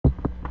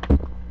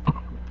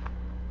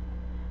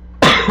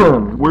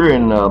We're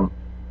in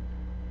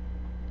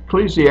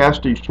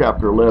Ecclesiastes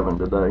chapter 11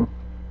 today.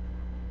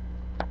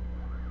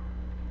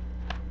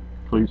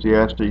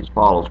 Ecclesiastes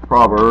follows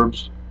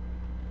Proverbs,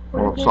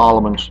 one of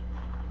Solomon's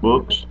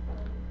books.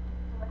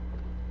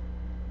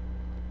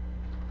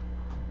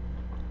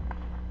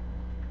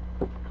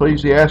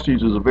 Ecclesiastes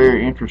is a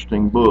very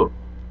interesting book,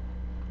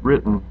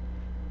 written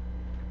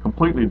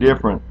completely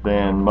different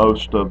than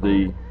most of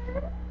the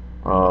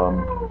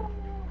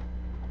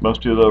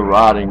other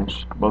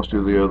writings, most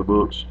of the other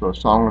books. The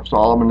Song of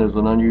Solomon is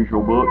an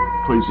unusual book.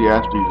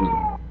 Ecclesiastes is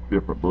a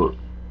different book.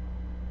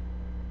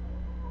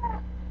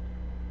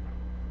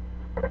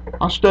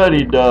 I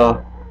studied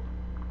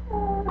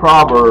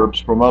Proverbs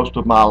for most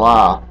of my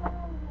life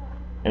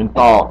and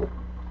thought,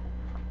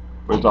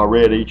 as I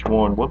read each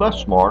one, well, that's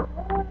smart.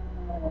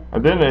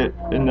 And then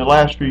in the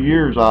last few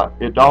years,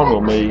 it dawned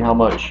on me how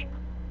much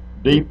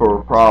deeper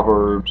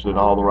Proverbs than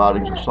all the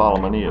writings of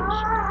Solomon is.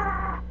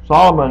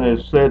 Solomon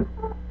is said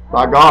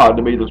by God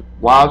to be the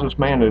wisest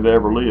man that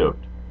ever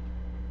lived.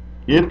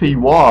 If he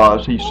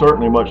was, he's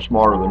certainly much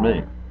smarter than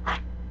me.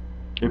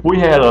 If we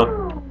had a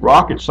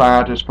rocket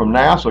scientist from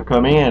NASA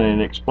come in and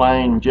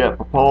explain jet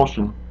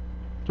propulsion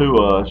to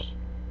us,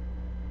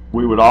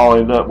 we would all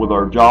end up with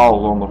our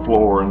jaws on the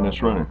floor in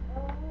this room.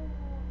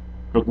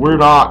 Because we're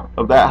not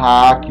of that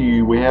high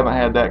IQ, we haven't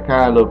had that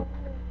kind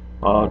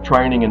of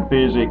training in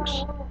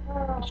physics,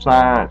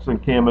 science,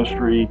 and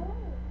chemistry,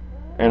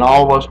 and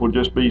all of us would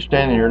just be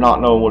standing here not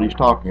knowing what he's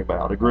talking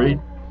about. Agreed?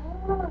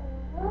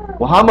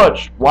 Well, how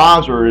much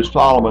wiser is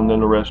Solomon than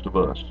the rest of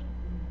us?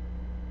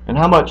 And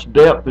how much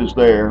depth is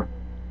there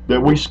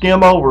that we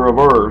skim over a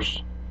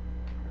verse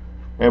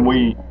and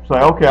we say,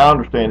 okay, I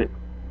understand it,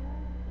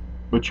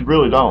 but you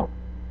really don't.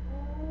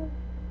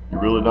 You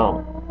really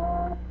don't.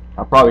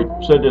 I probably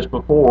said this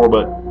before,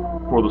 but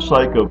for the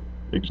sake of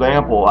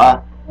example,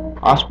 I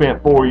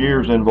spent 4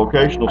 years in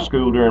vocational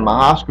school during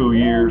my high school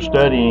years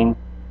studying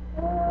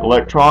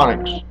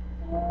electronics,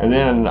 and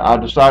then I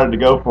decided to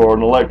go for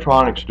an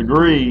electronics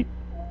degree,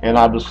 and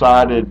I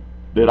decided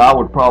that I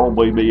would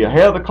probably be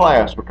ahead of the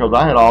class because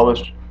I had all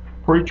this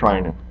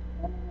pre-training.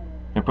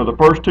 And for the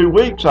first 2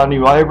 weeks, I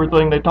knew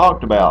everything they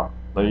talked about.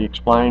 They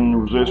explained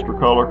resistor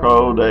color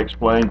code, they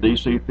explained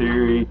DC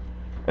theory,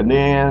 and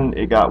then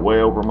it got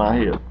way over my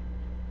head.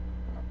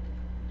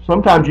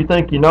 Sometimes you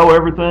think you know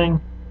everything,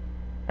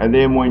 and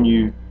then when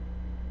you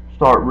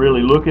start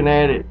really looking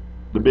at it,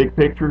 the big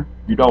picture,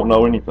 you don't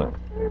know anything.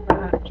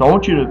 So I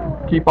want you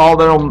to keep all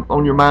that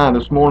on your mind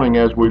this morning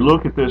as we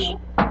look at this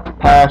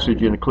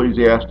passage in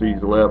Ecclesiastes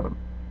 11.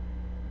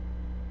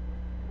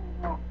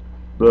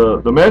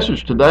 The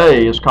message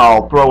today is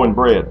called Throwing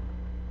Bread.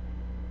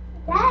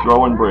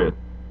 Throwing bread.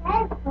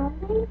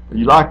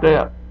 You like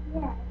that?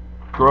 Yeah.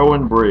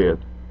 Throwing bread.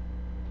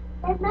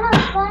 It's not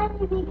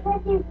funny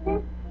because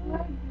you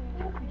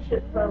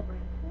should throw bread.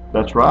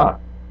 That's right.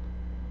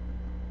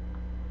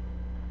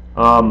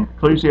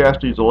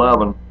 Ecclesiastes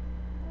 11.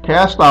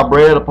 Cast thy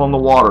bread upon the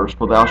waters,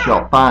 for thou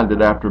shalt find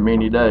it after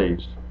many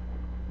days.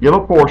 Give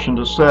a portion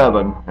to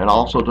 7, and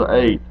also to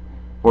 8,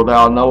 for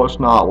thou knowest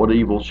not what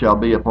evil shall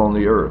be upon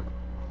the earth.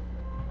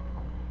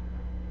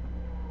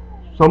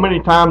 So many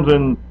times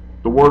in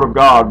the Word of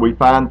God we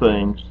find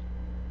things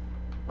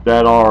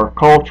that are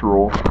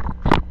cultural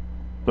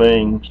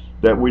things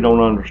that we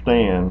don't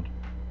understand.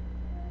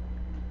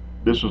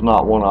 This is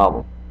not one of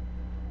them.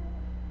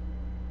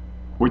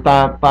 We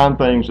find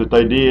things that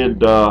they did,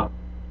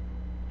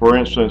 for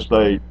instance,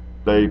 they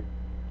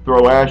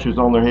throw ashes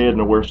on their head and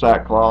they wear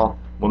sackcloth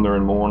when they're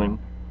in mourning.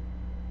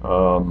 A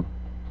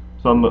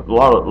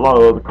lot of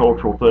other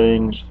cultural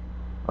things.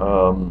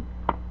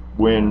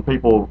 When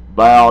people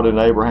vowed in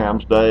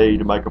Abraham's day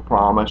to make a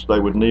promise, they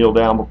would kneel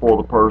down before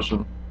the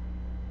person,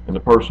 and the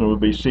person would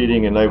be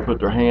sitting, and they would put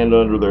their hand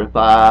under their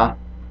thigh,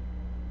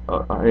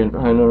 and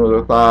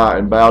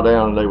bow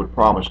down, and they would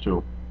promise to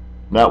them.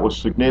 And that was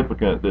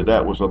significant.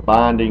 That was a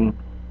binding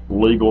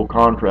legal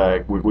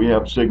contract. We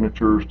have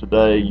signatures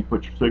today. You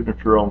put your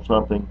signature on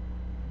something,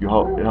 it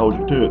holds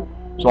you to it.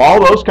 So all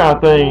those kind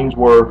of things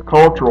were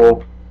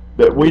cultural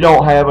that we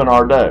don't have in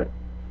our day.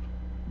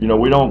 You know,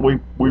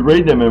 we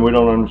read them and we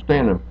don't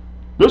understand them.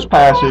 This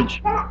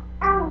passage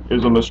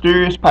is a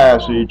mysterious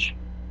passage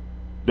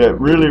that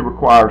really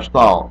requires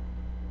thought.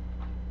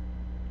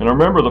 And I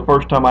remember the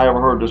first time I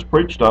ever heard this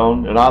preached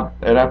on, and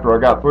after I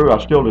got through, I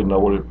still didn't know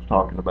what it was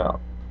talking about.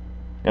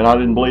 And I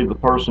didn't believe the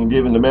person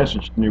giving the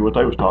message knew what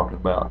they was talking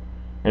about.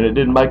 And it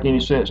didn't make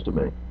any sense to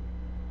me.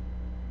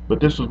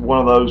 But this is one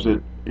of those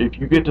that if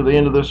you get to the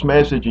end of this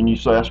message and you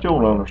say, I still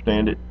don't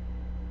understand it,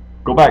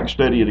 go back and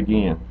study it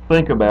again.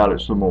 Think about it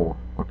some more.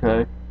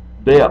 Okay?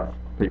 Depth,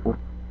 people.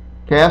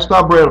 Cast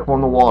thy bread upon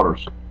the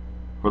waters,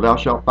 for thou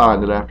shalt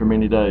find it after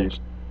many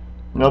days.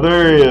 Now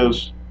there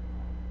is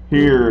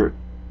here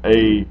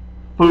a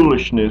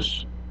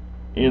foolishness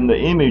in the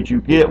image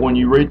you get when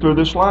you read through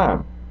this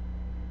line.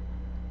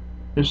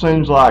 It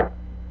seems like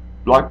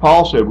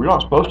Paul said, we're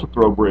not supposed to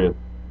throw bread.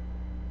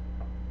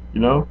 You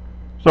know?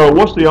 So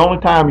what's the only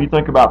time you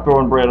think about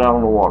throwing bread out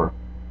on the water?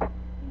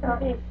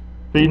 Fish.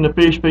 Feeding the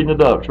fish, feeding the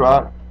ducks,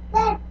 right?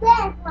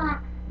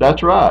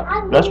 That's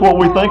right. That's what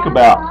we think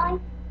about.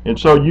 And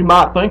so you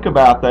might think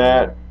about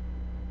that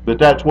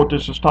that's what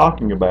this is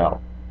talking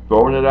about.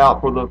 Throwing it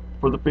out for the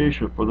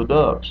fish or for the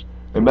ducks.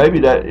 And maybe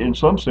that, in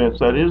some sense,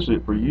 that is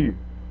it for you.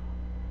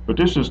 But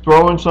this is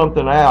throwing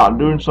something out and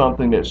doing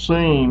something that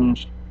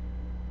seems,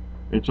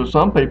 and to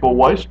some people,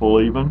 wasteful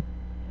even,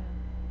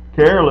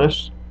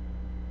 careless,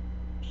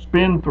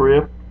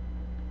 spendthrift,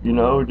 you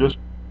know, just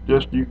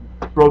you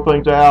throw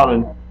things out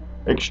and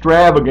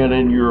extravagant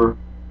in your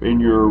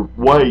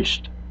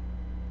waste.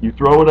 You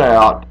throw it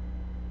out,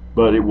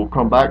 but it will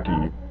come back to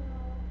you.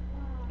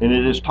 And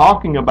it is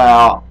talking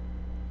about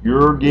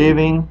your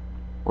giving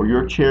or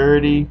your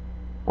charity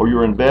or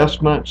your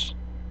investments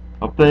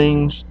of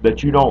things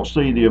that you don't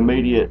see the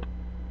immediate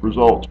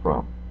results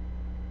from.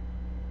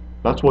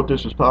 That's what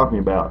this is talking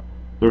about.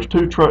 There's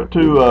two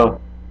schools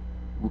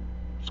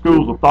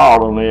of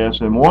thought on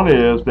this, and one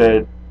is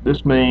that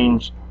this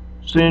means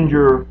send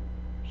your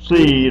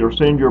seed or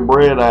send your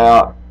bread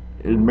out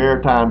in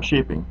maritime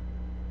shipping.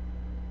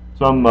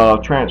 Some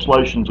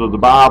translations of the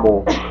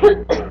Bible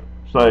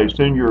say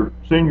send your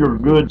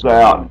goods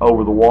out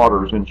over the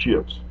waters in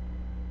ships.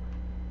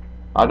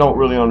 I don't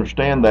really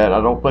understand that.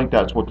 I don't think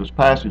that's what this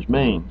passage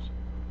means,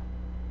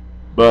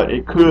 but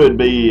it could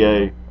be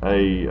a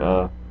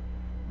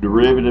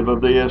derivative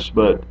of this.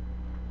 But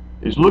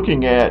it's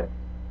looking at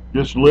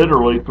just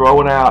literally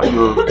throwing out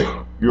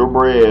your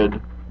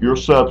bread, your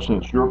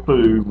substance, your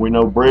food. We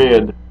know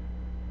bread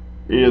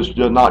is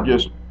just not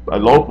just a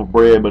loaf of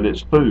bread, but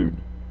it's food.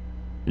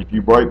 If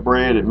you break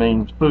bread, it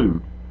means food.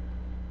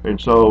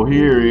 And so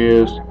here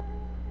is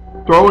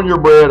throwing your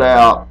bread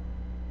out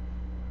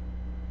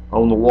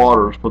on the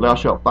waters, for thou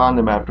shalt find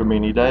them after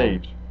many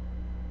days.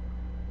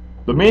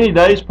 The many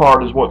days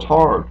part is what's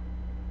hard.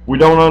 We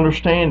don't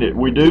understand it.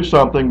 We do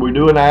something, we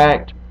do an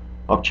act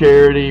of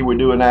charity, we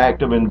do an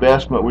act of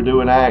investment, we do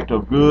an act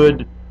of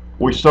good,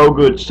 we sow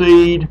good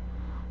seed,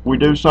 we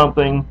do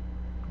something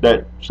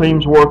that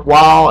seems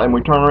worthwhile, and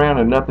we turn around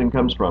and nothing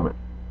comes from it.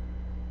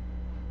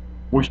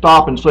 We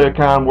stop and say a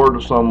kind word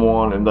to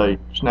someone and they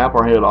snap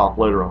our head off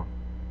later on.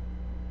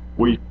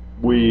 We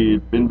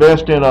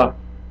invest in a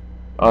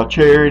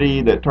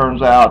charity that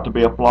turns out to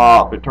be a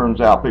flop. It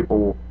turns out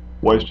people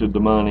wasted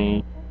the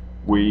money.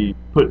 We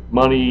put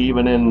money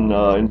even in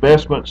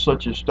investments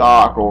such as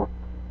stock or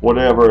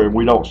whatever, and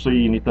we don't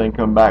see anything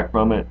come back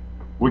from it.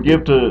 We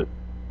give to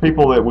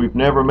people that we've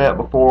never met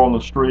before on the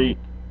street,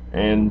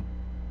 and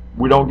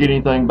we don't get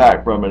anything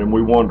back from it, and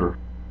we wonder,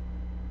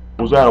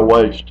 was that a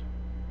waste?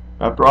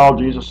 After all,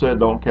 Jesus said,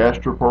 don't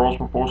cast your pearls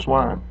before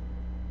swine.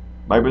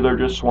 Maybe they're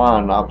just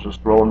swine and I was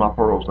just throwing my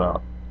pearls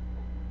out.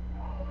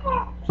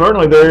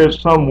 Certainly there is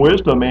some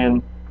wisdom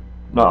in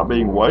not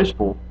being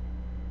wasteful.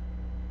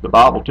 The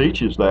Bible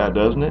teaches that,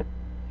 doesn't it?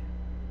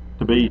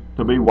 To be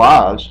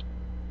wise.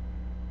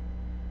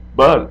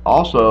 But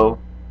also,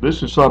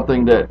 this is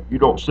something that you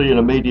don't see an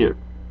immediate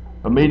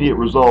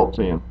results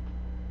in.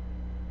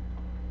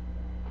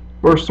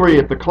 Verse 3,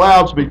 if the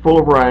clouds be full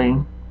of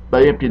rain,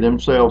 they empty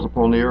themselves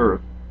upon the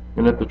earth.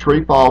 And if the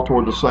tree fall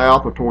toward the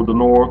south or toward the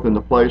north, in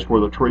the place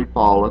where the tree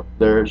falleth,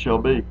 there it shall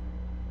be.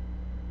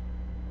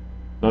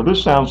 Now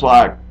this sounds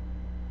like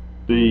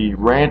the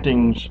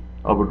rantings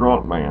of a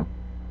drunk man.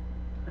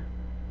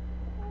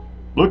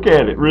 Look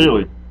at it,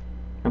 really,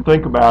 and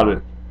think about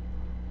it.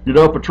 You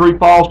know, if a tree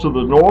falls to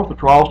the north, it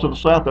falls to the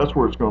south, that's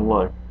where it's going to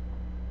lay.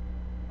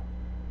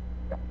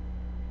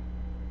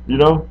 You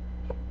know?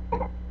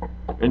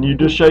 And you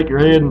just shake your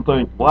head and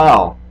think,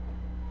 wow,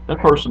 that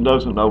person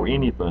doesn't know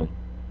anything.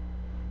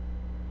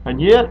 And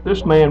yet,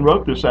 this man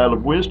wrote this out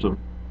of wisdom.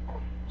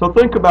 So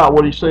think about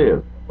what he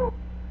said.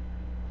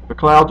 The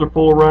clouds are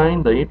full of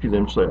rain, they empty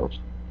themselves.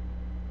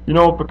 You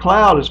know, if a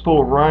cloud is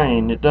full of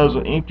rain, it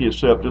doesn't empty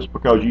itself just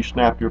because you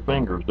snap your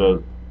fingers, does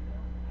it?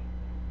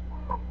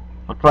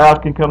 A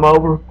cloud can come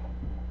over,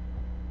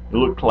 it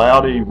looked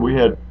cloudy. We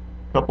had, a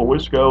couple of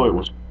weeks ago, it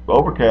was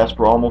overcast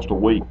for almost a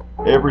week.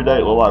 Every day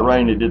it looked like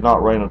rain, it did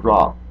not rain a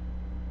drop.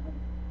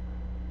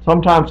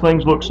 Sometimes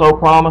things look so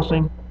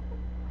promising,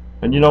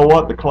 and you know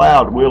what? The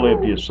cloud will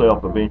empty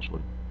itself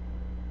eventually,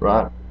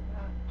 right?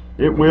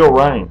 It will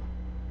rain.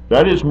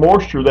 That is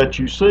moisture that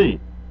you see,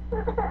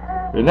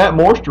 and that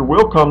moisture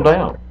will come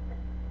down,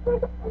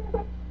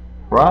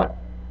 right?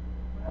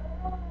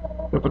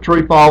 If a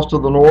tree falls to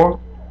the north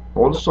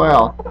or the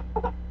south,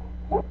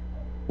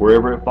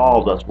 wherever it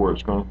falls, that's where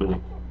it's going to be.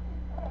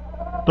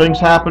 Things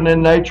happen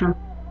in nature,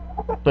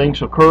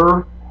 things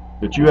occur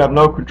that you have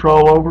no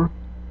control over,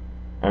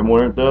 and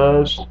when it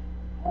does,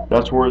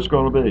 that's where it's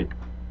going to be.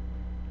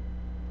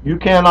 You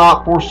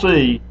cannot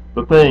foresee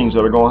the things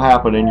that are going to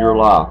happen in your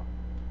life.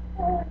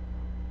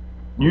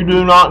 You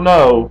do not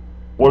know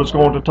what is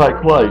going to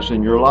take place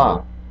in your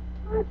life.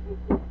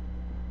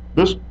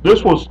 This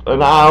was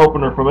an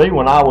eye-opener for me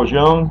when I was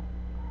young,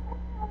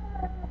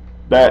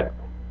 that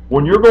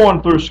when you're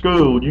going through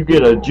school, you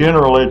get a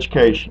general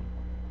education.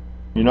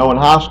 You know, in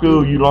high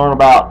school, you learn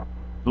about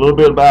a little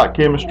bit about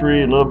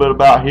chemistry, a little bit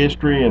about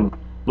history, and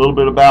a little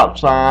bit about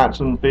science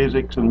and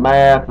physics and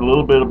math, a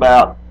little bit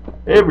about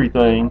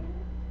everything.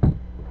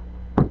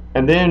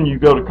 And then you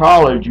go to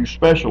college, you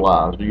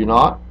specialize, do you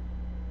not?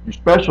 You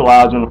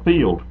specialize in a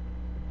field.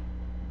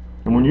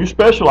 And when you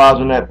specialize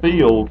in that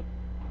field,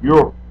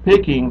 you're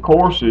picking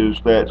courses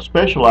that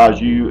specialize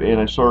you in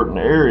a certain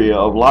area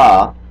of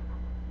life,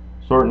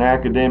 certain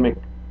academic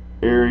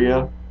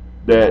area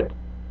that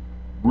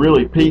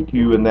really pique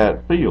you in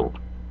that field.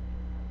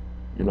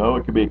 You know,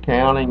 it could be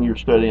accounting, you're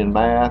studying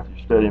math,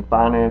 you're studying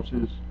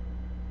finances,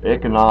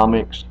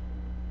 economics,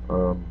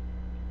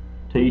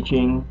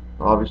 teaching.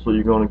 Obviously,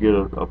 you're going to get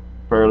a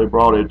fairly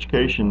broad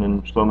education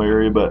in some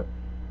area, but,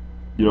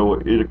 you know,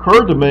 it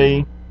occurred to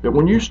me that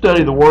when you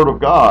study the Word of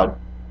God,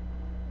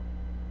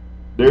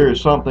 there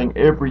is something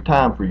every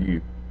time for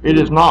you. It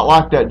is not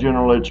like that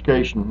general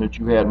education that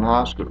you had in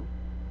high school.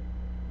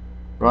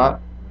 Right?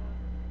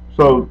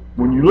 So,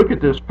 when you look at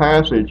this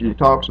passage, he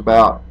talks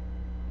about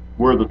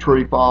where the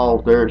tree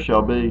falls, there it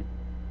shall be.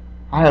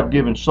 I have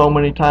given so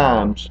many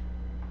times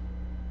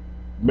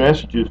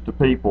messages to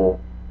people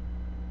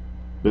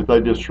that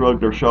they just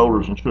shrugged their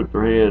shoulders and shook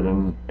their head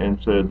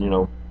and said, you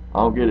know, I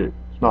don't get it.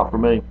 It's not for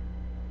me.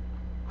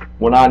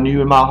 When I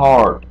knew in my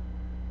heart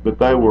that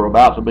they were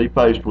about to be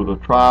faced with a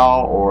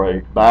trial or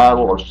a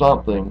battle or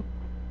something,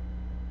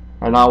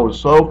 and I was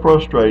so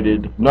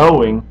frustrated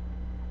knowing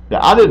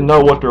that I didn't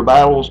know what their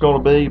battle was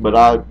going to be, but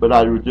I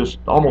would just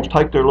almost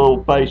take their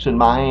little face in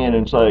my hand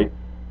and say,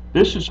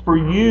 this is for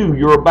you.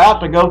 You're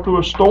about to go through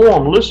a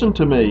storm. Listen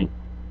to me.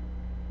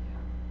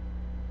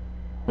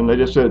 And they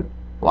just said,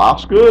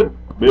 life's good.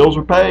 Bills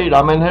are paid.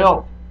 I'm in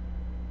health.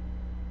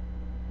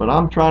 But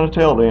I'm trying to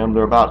tell them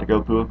they're about to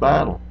go through a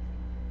battle.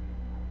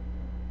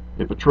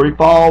 If a tree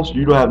falls,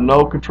 you don't have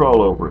no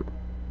control over it.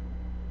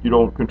 You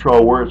don't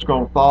control where it's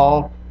going to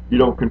fall. You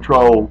don't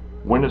control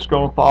when it's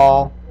going to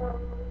fall,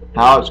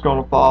 how it's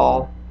going to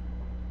fall.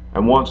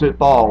 And once it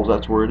falls,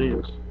 that's where it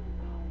is.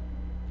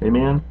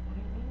 Amen?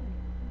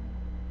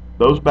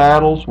 Those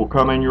battles will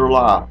come in your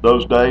life.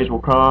 Those days will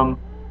come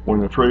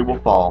when the tree will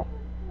fall.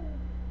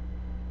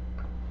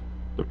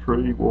 The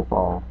tree will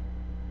fall.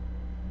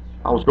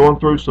 I was going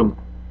through some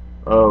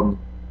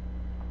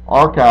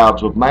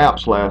archives of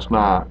maps last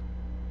night.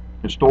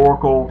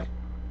 Historical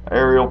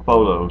aerial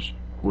photos.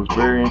 It was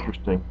very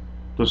interesting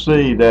to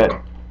see that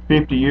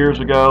 50 years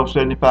ago,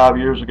 75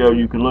 years ago,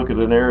 you can look at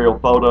an aerial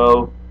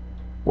photo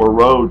where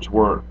roads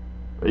weren't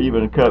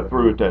even cut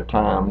through at that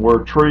time, where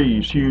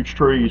trees, huge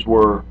trees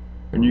were,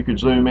 and you could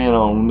zoom in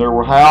on them. There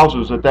were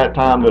houses at that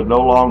time that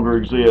no longer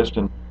exist,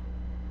 and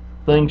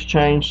things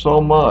changed so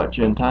much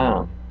in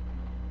time.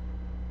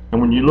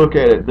 And when you look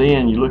at it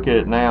then, you look at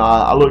it now.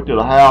 I looked at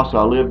a house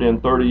I lived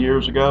in 30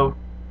 years ago.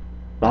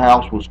 The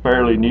house was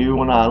fairly new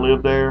when I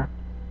lived there.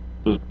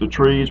 The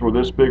trees were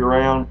this big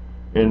around.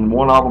 And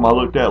one of them I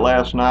looked at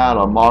last night,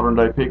 a modern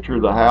day picture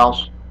of the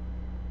house.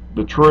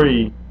 The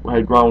tree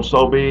had grown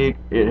so big,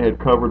 it had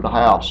covered the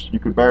house. You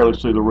could barely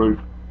see the roof.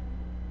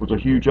 It was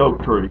a huge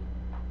oak tree.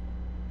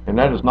 And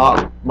that is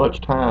not much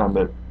time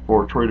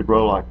for a tree to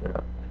grow like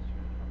that.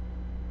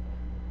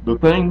 The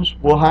things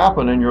will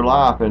happen in your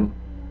life, and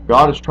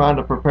God is trying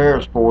to prepare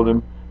us for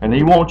them, and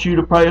He wants you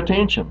to pay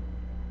attention.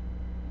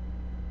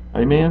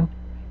 Amen?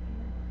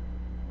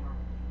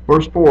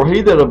 Verse 4,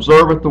 He that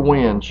observeth the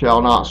wind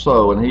shall not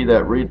sow, and he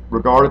that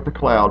regardeth the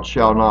clouds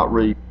shall not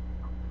reap.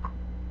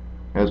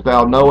 As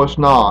thou knowest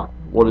not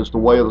what is the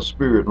way of the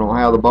Spirit, nor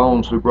how the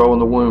bones do grow in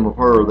the womb of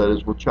her that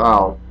is with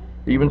child,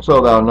 even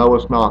so thou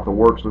knowest not the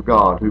works of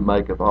God, who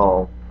maketh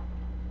all.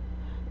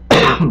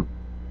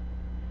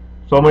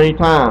 So many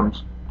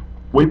times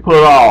we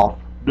put off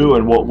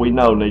doing what we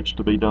know needs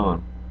to be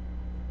done.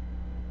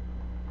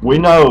 We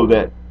know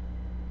that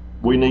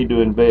we need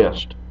to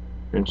invest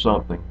in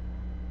something.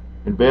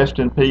 Invest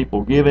in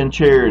people. Give in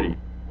charity.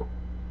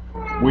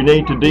 We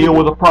need to deal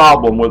with a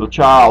problem with a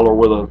child or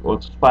with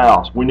a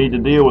spouse. We need to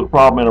deal with a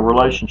problem in a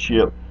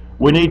relationship.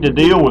 We need to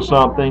deal with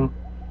something,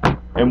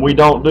 and we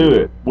don't do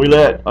it. We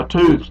let a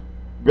tooth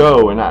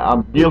go, and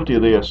I'm guilty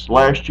of this.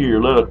 Last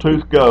year, let a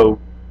tooth go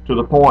to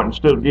the point,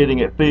 instead of getting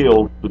it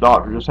filled, the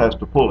doctor just has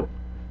to pull it.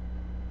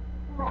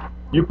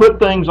 You put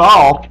things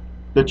off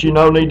that you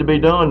know need to be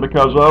done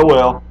because, oh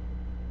well,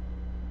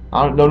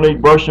 I don't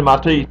need brushing my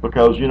teeth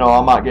because, you know, I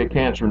might get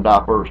cancer and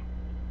die first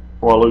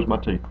before I lose my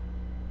teeth.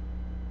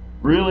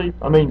 Really?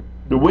 I mean,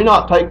 do we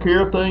not take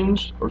care of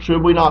things, or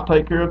should we not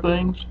take care of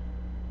things?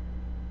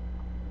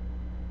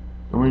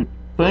 I mean,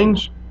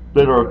 things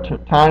that are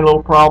tiny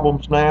little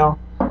problems now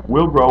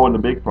will grow into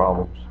big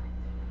problems.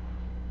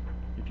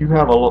 If you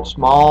have a little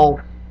small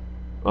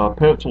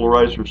pencil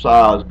eraser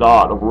size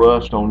dot of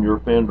rust on your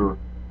fender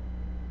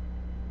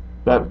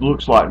that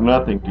looks like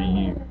nothing to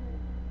you,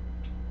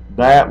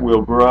 that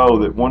will grow,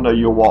 that one day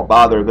you'll walk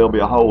by there'll be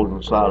a hole in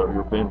the side of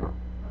your fender.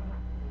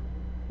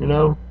 You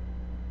know,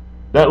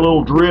 that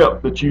little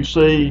drip that you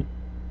see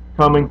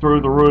coming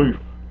through the roof,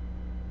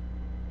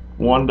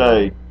 one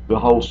day the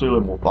whole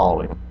ceiling will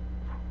fall in.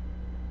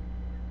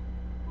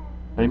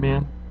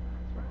 Amen?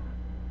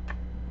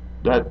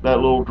 That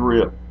little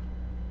drip,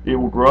 it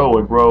will grow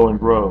and grow and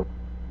grow.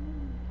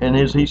 And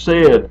as he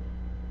said,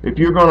 if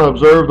you're going to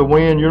observe the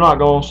wind, you're not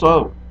going to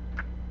sow.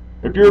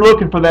 If you're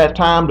looking for that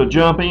time to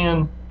jump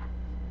in,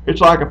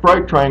 it's like a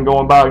freight train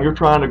going by and you're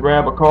trying to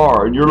grab a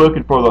car and you're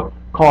looking for the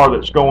car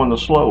that's going the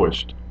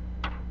slowest.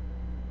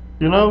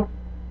 You know?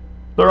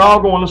 They're all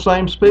going the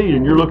same speed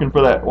and you're looking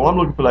for that. Well, I'm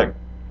looking for that.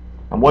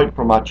 I'm waiting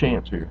for my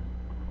chance here.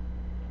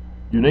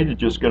 You need to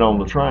just get on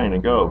the train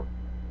and go.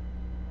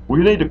 Well,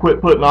 you need to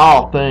quit putting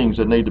off things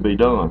that need to be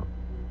done.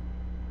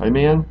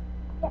 Amen?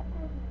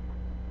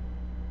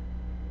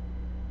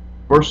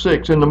 Verse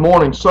 6, in the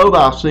morning sow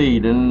thy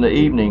seed, and in the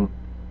evening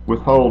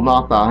withhold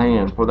not thy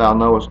hand, for thou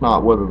knowest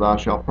not whether thou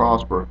shalt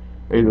prosper,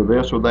 either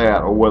this or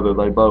that, or whether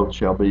they both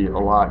shall be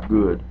alike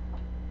good.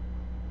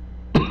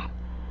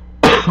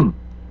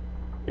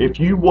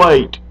 If you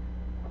wait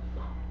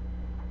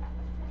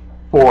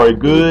for a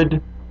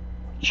good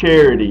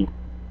charity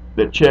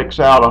that checks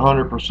out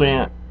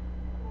 100%,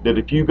 that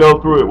if you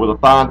go through it with a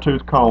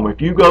fine-tooth comb,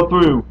 if you go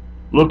through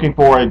looking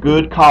for a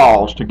good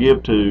cause to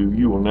give to,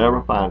 you will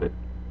never find it.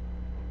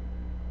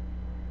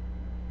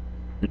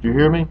 Did you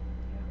hear me?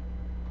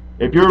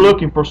 If you're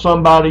looking for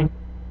somebody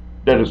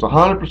that is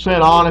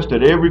 100% honest,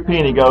 that every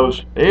penny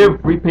goes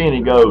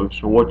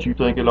for what you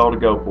think it ought to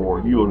go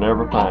for, you will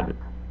never find it.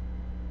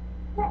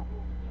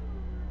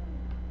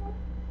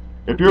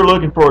 If you're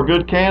looking for a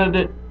good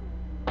candidate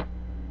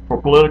for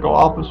political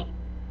office,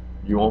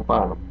 you won't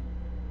find them.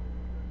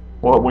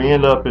 What we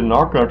end up in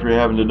our country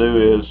having to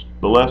do is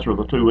the lesser of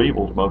the two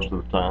evils most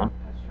of the time,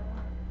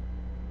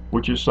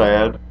 which is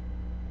sad.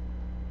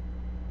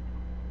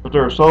 But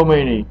there are so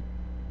many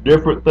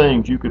different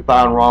things you could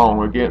find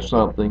wrong against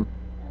something.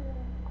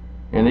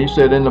 And he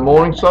said, in the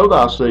morning sow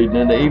thy seed, and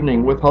in the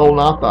evening withhold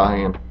not thy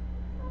hand.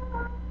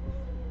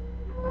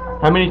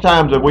 How many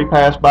times have we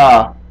passed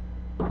by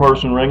the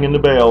person ringing the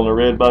bell in a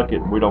red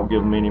bucket and we don't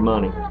give them any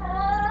money?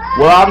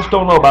 Well, I just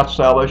don't know about the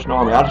Salvation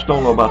Army. I just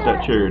don't know about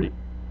that charity.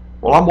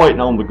 Well, I'm waiting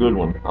on the good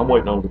one. I'm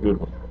waiting on the good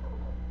one.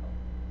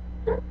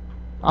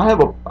 I have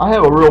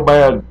a real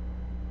bad,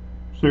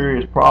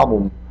 serious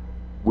problem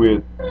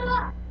with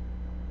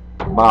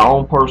my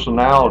own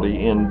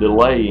personality in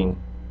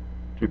delaying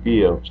to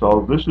give.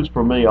 So this is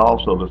for me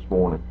also this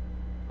morning.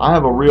 I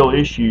have a real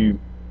issue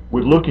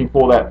with looking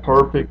for that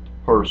perfect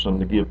person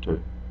to give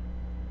to.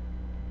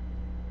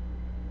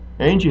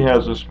 Angie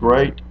has this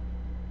great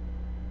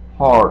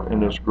heart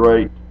and this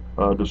great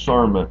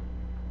discernment,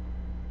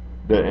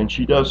 and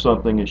she does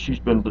something that she's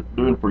been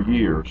doing for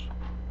years.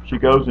 She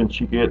goes and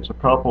she gets a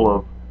couple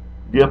of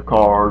gift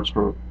cards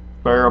for a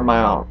fair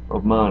amount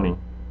of money,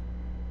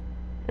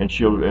 and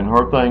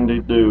her thing to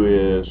do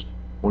is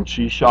when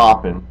she's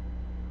shopping,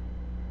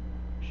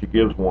 she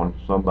gives one to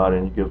somebody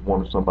and she gives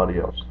one to somebody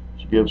else.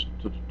 She gives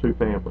to two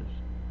families.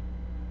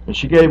 And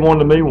she gave one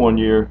to me one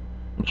year,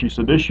 and she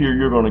said, this year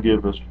you're going to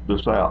give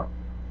this out.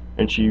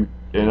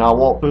 And I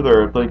walked through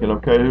there thinking,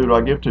 okay, who do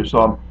I give to?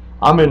 So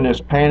I'm in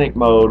this panic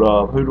mode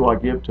of who do I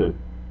give to?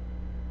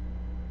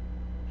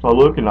 So I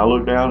look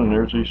down and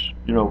there's these,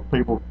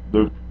 people,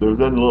 there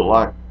doesn't look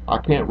like, I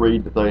can't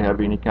read that they have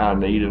any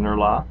kind of need in their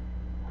life.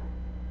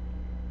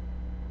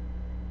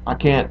 I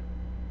can't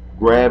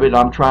grab it.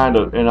 I'm trying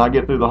to, and I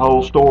get through the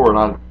whole store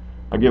and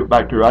I give it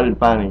back to her. I didn't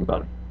find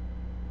anybody.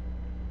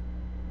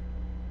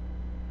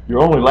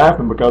 You're only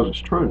laughing because it's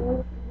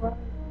true.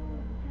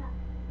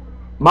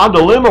 My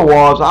dilemma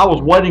was I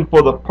was waiting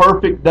for the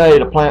perfect day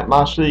to plant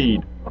my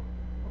seed.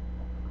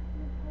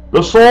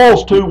 The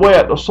soil's too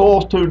wet. The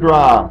soil's too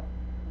dry.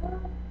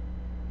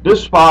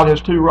 This spot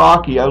is too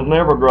rocky. I'll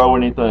never grow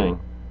anything.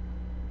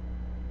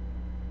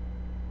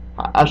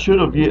 I should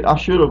have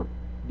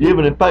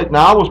given in faith.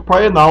 Now I was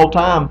praying the whole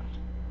time,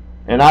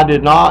 and I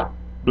did not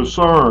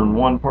discern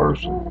one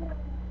person.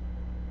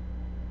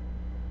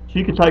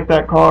 She could take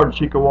that card and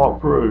she could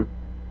walk through,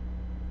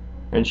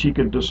 and she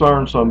could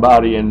discern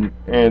somebody, and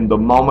the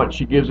moment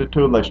she gives it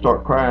to them, they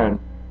start crying,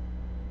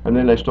 and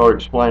then they start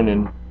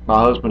explaining, my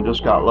husband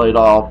just got laid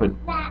off, and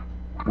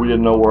we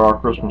didn't know where our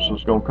Christmas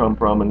was going to come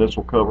from, and this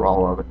will cover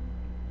all of it.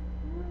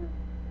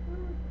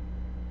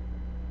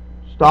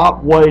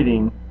 Stop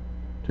waiting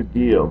to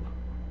give.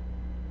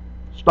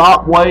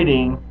 Stop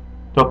waiting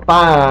to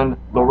find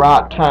the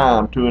right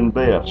time to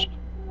invest.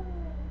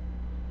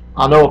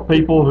 I know of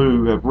people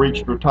who have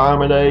reached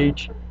retirement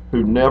age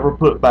who never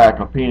put back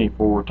a penny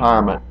for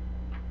retirement,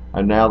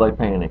 and now they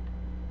panic.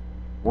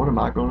 What am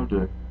I going to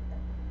do?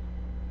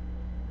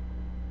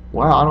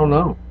 Well, I don't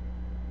know.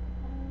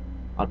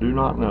 I do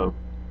not know.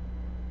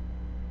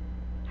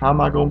 How am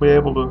I going to be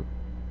able to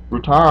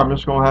retire? I'm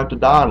just going to have to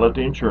die and let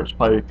the insurance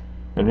pay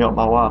and help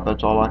my wife.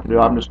 That's all I can do.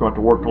 I'm just going to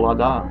have to work till I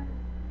die.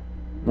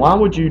 Why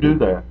would you do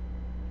that?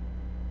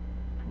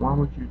 Why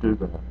would you do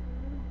that?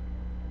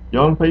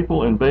 Young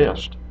people,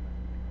 invest.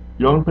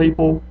 Young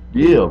people,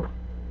 give.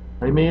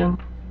 Amen?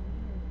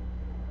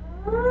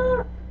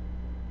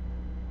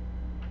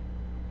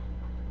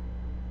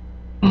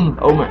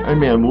 Oh,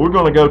 amen. We're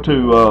going to go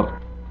to,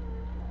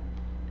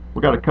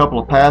 we've got a couple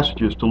of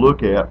passages to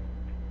look at.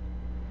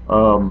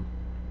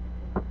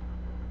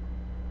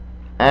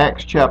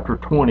 Acts chapter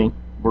 20,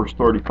 verse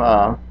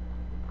 35.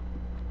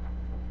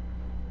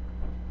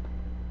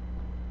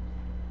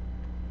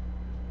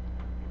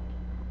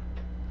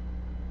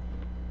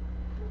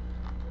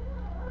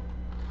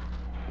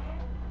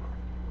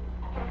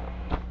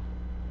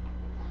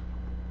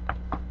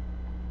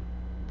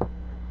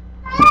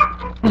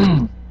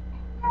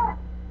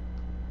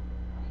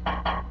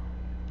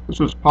 This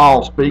is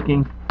Paul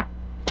speaking.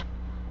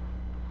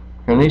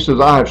 And he says,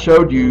 I have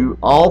showed you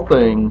all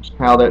things,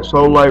 how that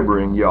so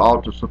laboring you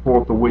ought to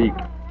support the weak,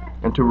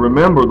 and to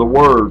remember the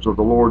words of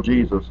the Lord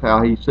Jesus,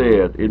 how he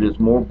said, it is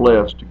more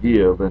blessed to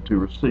give than to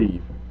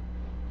receive.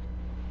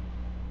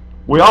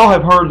 We all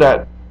have heard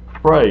that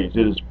phrase,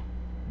 it is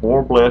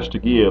more blessed to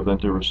give than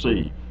to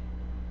receive.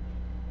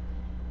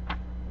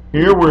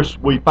 Here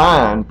we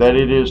find that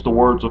it is the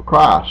words of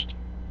Christ.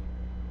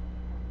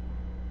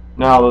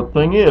 Now the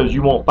thing is,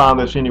 you won't find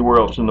this anywhere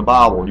else in the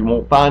Bible. You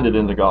won't find it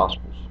in the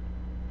Gospels.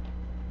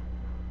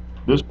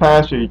 This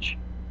passage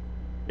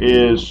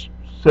is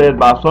said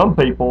by some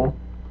people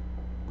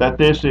that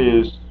this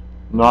is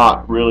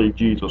not really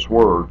Jesus'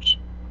 words,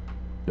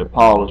 that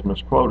Paul is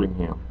misquoting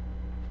him.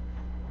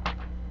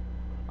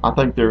 I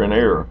think they're in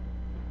error.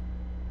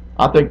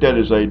 I think that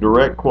is a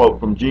direct quote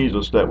from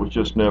Jesus that was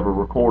just never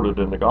recorded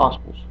in the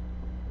Gospels.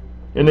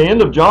 In the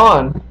end of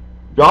John,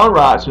 John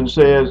writes and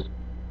says,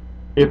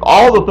 if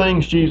all the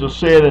things Jesus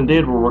said and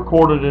did were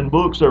recorded in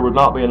books, there would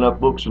not be enough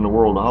books in the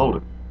world to hold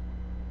it.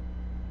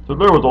 So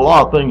there was a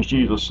lot of things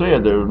Jesus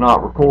said that are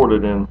not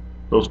recorded in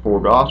those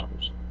 4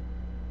 Gospels.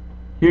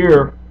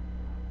 Here,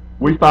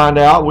 we find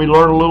out, we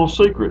learn a little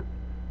secret,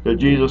 that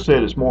Jesus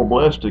said it's more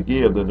blessed to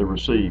give than to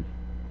receive.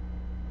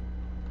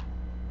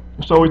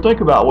 So we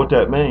think about what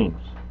that means.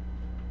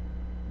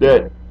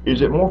 That,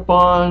 is it more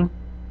fun,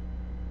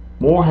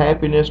 more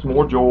happiness,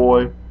 more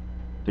joy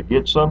to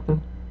get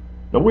something?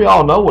 Now we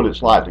all know what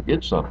it's like to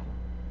get something.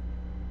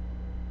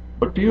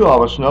 But few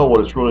of us know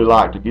what it's really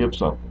like to give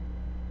something.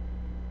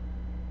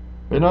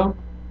 You know?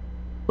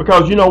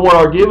 Because you know what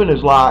our giving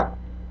is like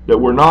that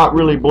we're not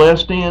really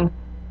blessed in?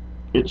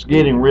 It's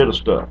getting rid of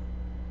stuff.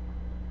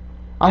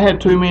 I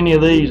had too many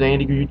of these,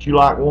 Andy. Would you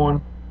like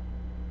one?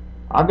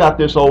 I've got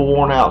this old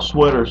worn out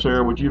sweater,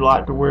 Sarah. Would you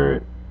like to wear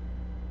it?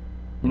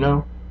 You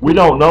know? We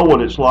don't know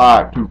what it's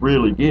like to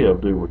really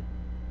give, do we?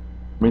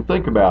 I mean,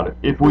 think about it.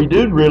 If we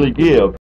did really give,